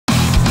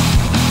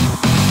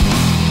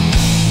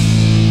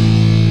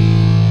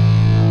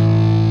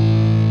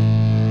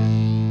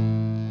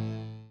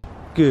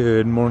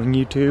Good morning,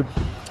 YouTube.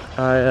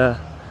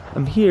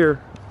 I'm here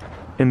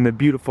in the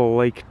beautiful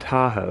Lake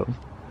Tahoe,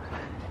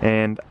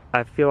 and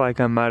I feel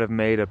like I might have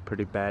made a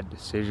pretty bad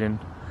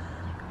decision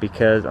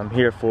because I'm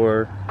here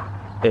for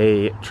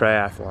a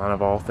triathlon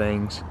of all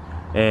things,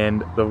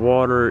 and the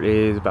water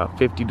is about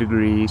 50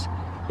 degrees.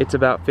 It's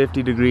about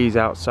 50 degrees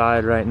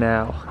outside right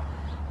now,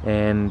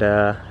 and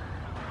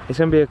it's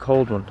gonna be a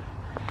cold one,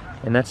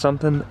 and that's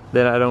something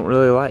that I don't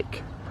really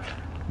like,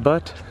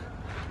 but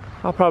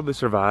I'll probably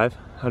survive.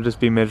 I'll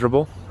just be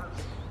miserable.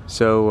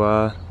 So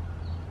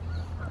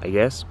I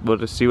guess we'll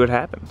just see what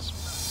happens.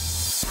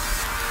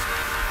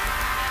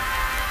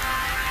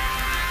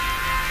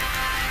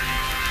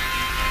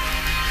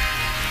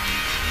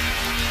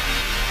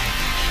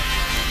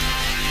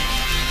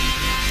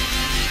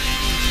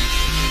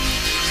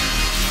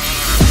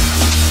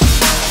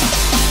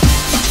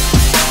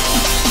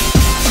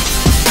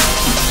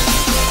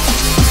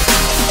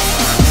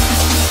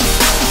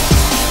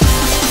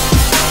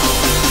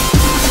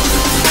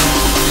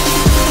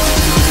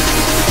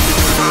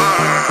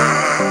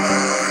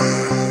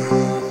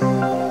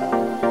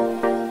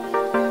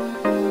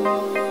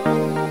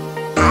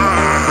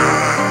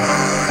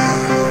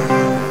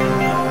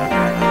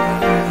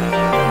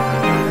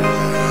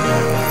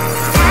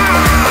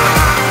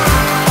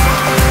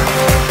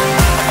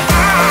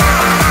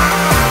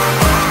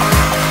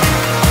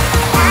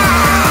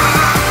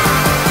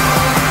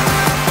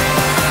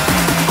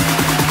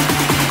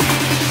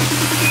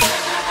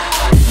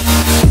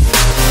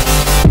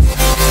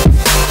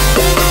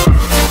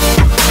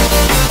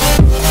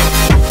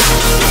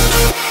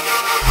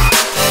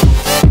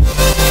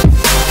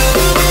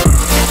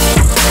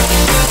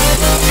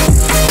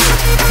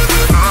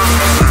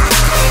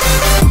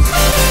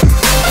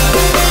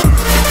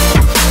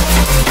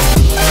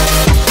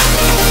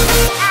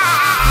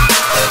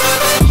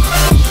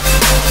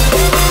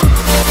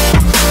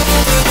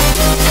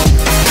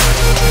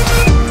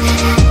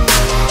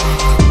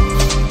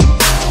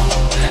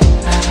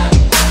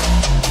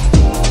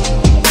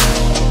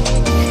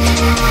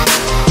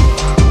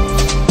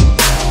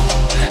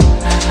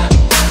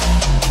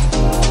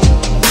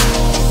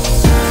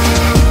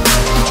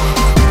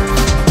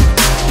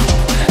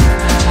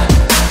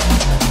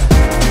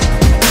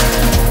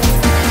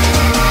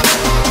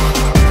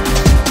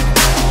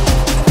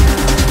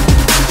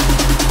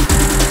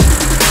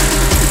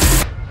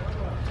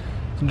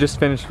 Just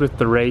finished with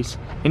the race.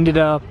 Ended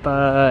up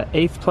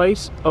 8th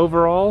place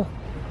overall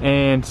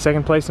and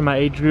 2nd place in my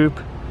age group,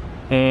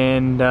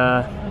 and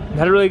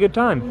had a really good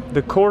time.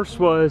 The course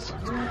was,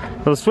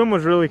 well, the swim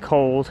was really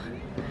cold.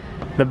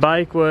 The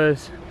bike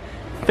was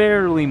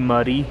fairly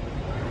muddy.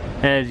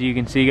 As you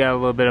can see, got a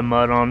little bit of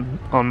mud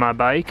on my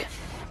bike.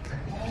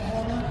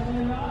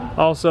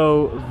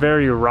 Also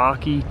very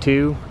rocky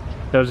too.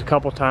 There was a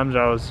couple times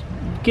I was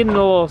getting a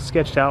little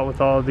sketched out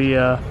with all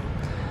the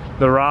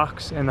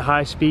rocks and the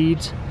high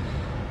speeds,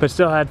 but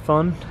still had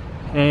fun.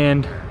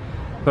 And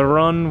the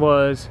run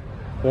was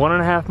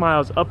 1.5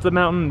 miles up the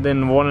mountain,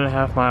 then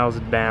 1.5 miles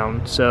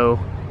down. So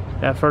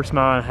that first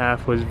mile and a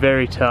half was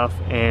very tough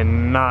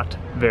and not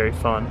very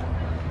fun.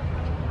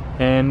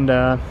 And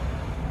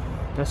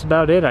that's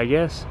about it, I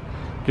guess.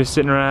 Just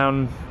sitting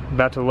around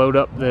about to load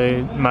up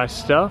my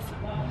stuff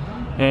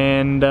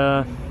and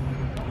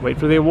wait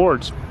for the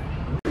awards.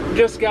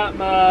 Just got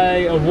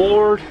my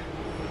award.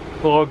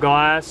 Little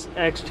glass,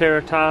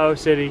 Xterra Tahoe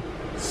City,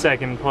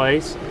 2nd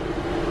place.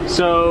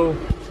 So,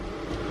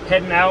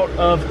 heading out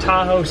of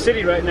Tahoe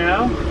City right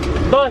now,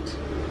 but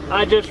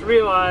I just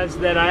realized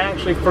that I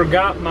actually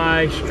forgot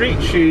my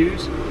street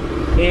shoes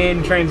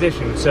in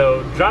transition.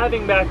 So,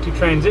 driving back to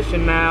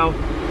transition now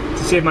to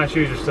see if my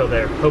shoes are still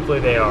there.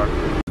 Hopefully they are.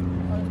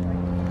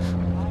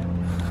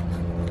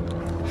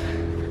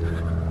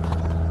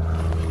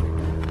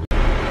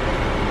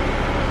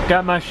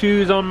 Got my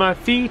shoes on my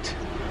feet,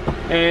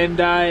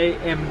 and I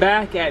am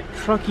back at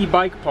Truckee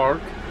Bike Park,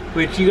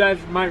 which you guys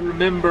might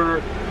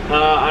remember.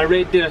 I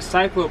did a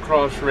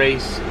cyclocross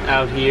race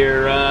out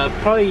here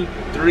probably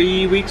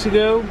 3 weeks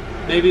ago,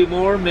 maybe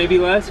more, maybe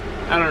less,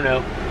 I don't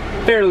know,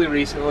 fairly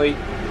recently.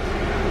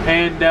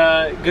 And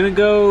gonna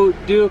go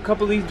do a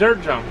couple of these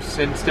dirt jumps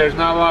since there's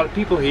not a lot of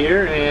people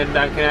here and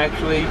I can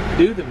actually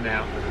do them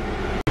now.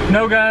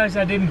 No guys,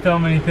 I didn't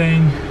film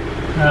anything,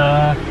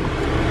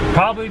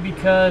 probably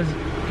because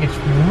it's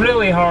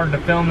really hard to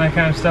film that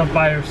kind of stuff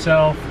by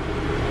yourself,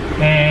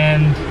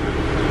 and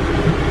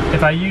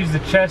if I use the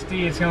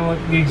chesty, it's gonna look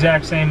the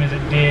exact same as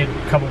it did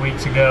a couple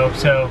weeks ago,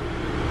 so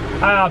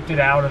I opted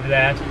out of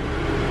that.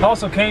 I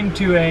also came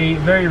to a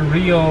very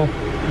real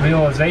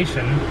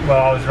realization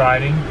while I was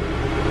riding,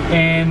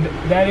 and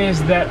that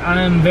is that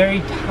I'm very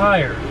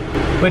tired,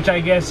 which I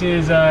guess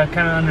is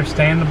kind of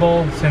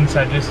understandable since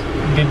I just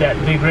did that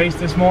big race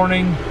this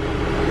morning.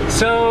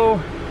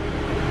 So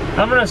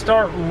I'm gonna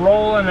start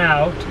rolling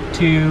out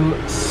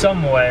to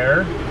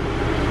somewhere,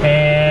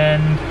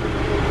 and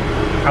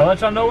I'll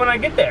let y'all know when I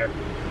get there.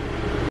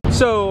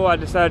 So I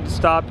decided to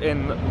stop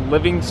in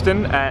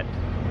Livingston at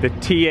the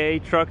TA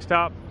truck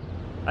stop.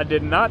 I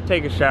did not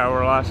take a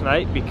shower last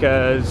night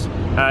because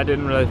I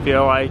didn't really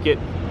feel like it.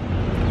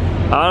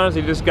 I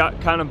honestly just got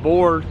kind of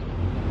bored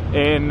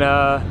in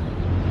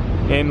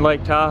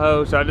Lake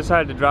Tahoe, so I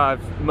decided to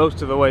drive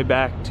most of the way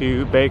back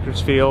to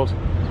Bakersfield,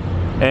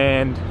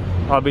 and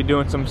I'll be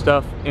doing some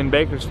stuff in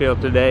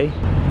Bakersfield today.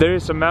 There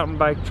is some mountain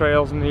bike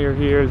trails near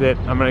here that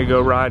I'm gonna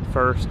go ride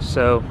first,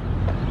 so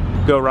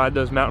go ride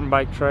those mountain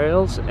bike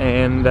trails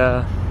and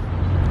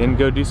then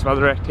go do some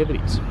other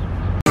activities.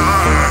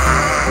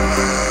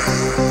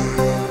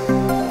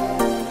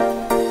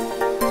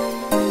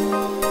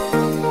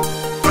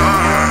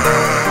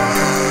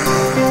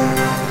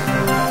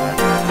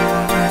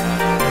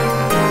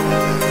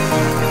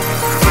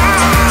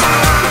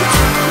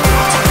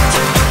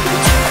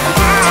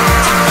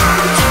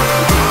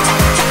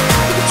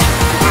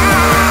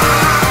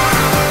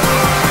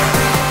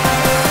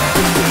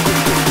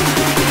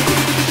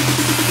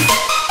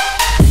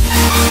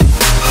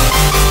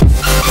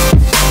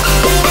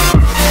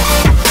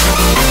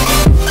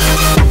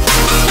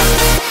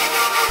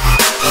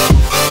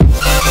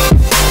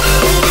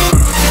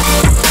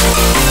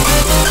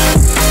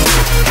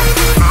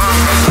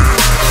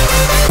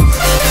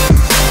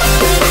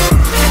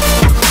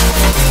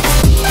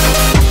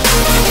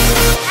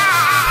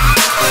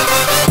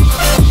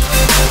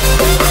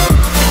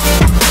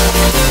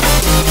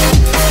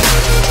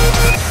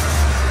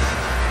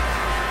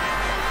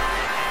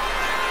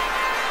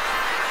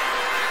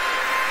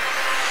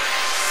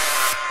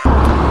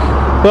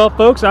 Well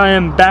folks, I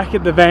am back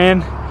at the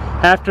van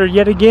after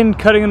yet again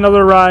cutting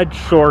another ride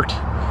short.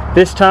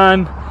 This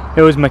time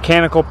it was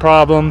mechanical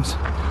problems.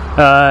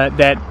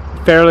 That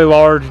fairly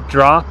large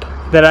drop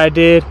that I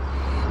did,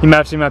 you might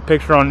have seen my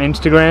picture on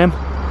Instagram,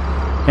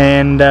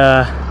 and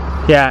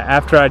yeah,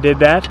 after I did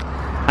that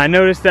I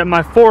noticed that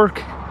my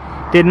fork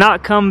did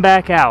not come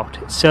back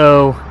out,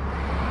 so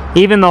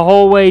even the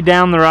whole way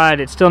down the ride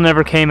it still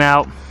never came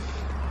out.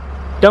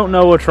 Don't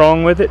know what's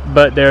wrong with it,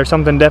 but there's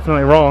something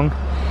definitely wrong.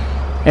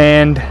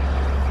 And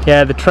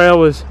yeah, the trail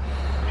was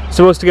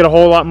supposed to get a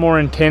whole lot more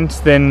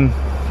intense than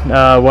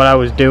what I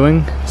was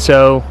doing,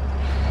 so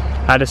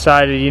I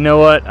decided, you know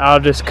what, I'll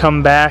just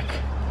come back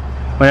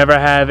whenever I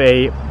have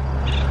a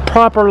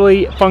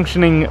properly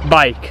functioning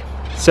bike.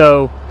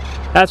 So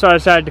that's why I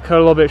decided to cut a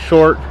little bit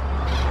short.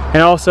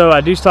 And also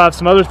I do still have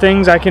some other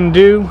things I can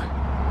do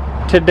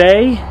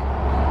today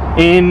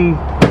in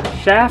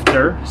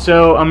Shafter,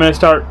 so I'm going to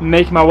start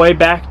making my way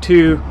back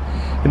to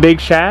the big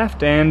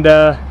shaft and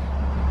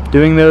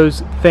doing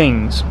those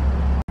things.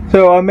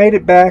 So I made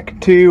it back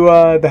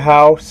to the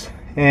house,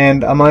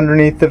 and I'm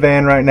underneath the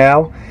van right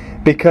now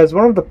because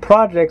one of the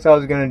projects I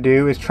was going to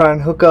do is try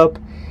and hook up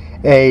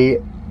a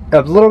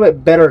little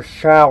bit better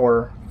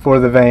shower for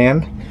the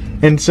van.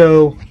 And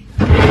so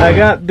I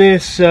got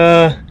this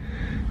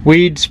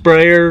weed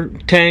sprayer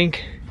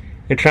tank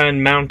and try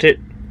and mount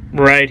it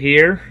right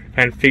here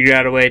and figure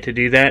out a way to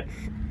do that.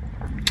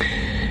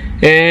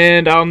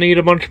 And I'll need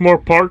a bunch more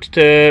parts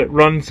to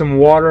run some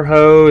water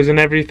hose and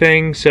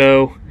everything,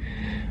 so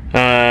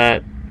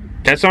that's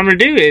what I'm gonna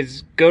do,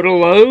 is go to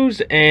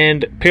Lowe's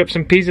and pick up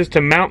some pieces to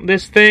mount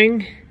this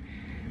thing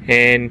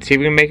and see if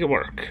we can make it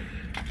work.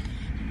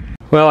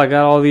 Well, I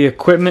got all the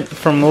equipment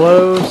from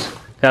Lowe's,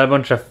 got a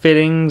bunch of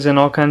fittings and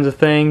all kinds of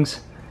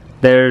things.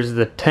 There's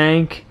the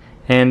tank,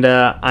 and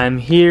I'm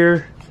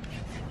here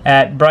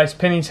at Bryce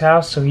Penny's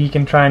house so he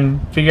can try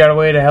and figure out a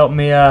way to help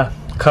me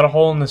cut a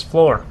hole in this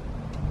floor.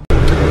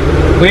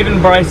 We live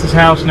in Bryce's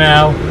house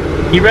now.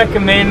 He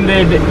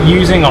recommended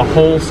using a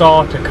hole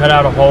saw to cut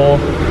out a hole,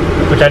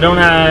 which I don't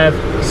have,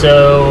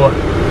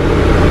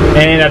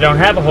 and I don't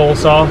have a hole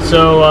saw,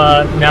 so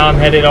now I'm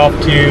headed off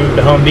to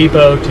the Home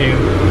Depot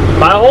to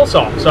buy a hole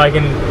saw so I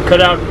can cut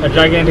out a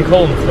gigantic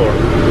hole in the floor.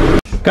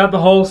 Got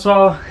the hole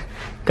saw,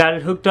 got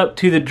it hooked up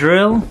to the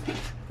drill.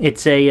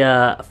 It's a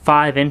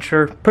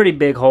 5-incher, pretty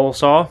big hole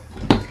saw.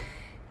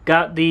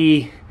 Got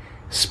the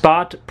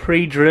spot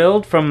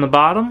pre-drilled from the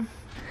bottom.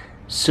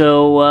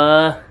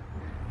 So,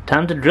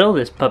 time to drill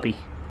this puppy.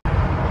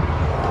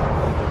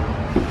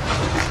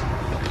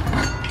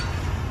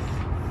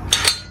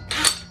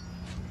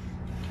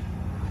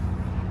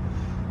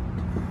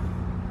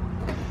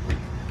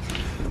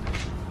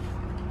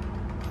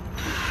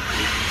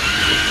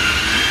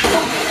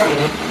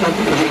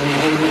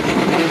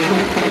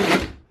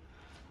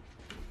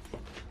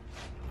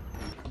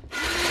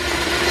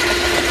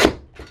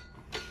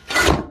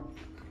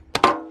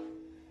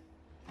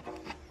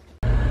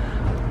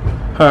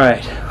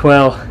 Alright,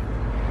 well,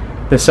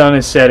 the sun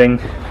is setting.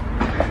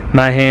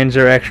 My hands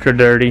are extra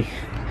dirty.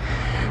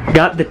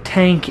 Got the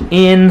tank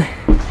in.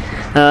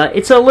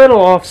 It's a little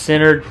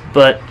off-centered,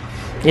 but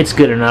it's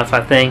good enough,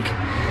 I think.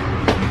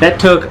 That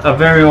took a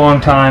very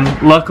long time.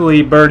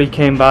 Luckily, Birdie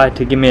came by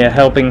to give me a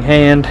helping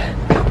hand.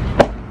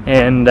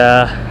 And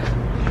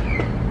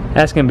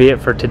that's going to be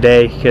it for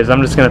today, because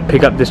I'm just going to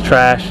pick up this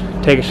trash,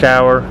 take a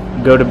shower,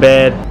 go to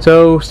bed.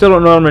 So, still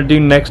don't know what I'm going to do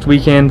next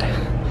weekend.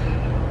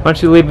 Why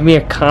don't you leave me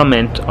a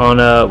comment on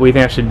what you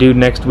think I should do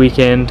next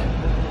weekend,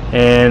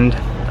 and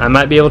I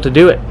might be able to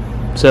do it.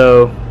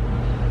 So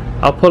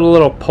I'll put a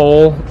little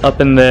poll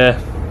up in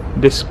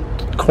this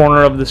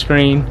corner of the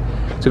screen,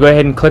 so go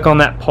ahead and click on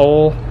that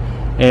poll,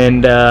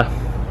 and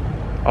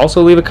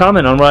also leave a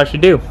comment on what I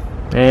should do,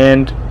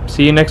 and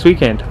see you next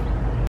weekend.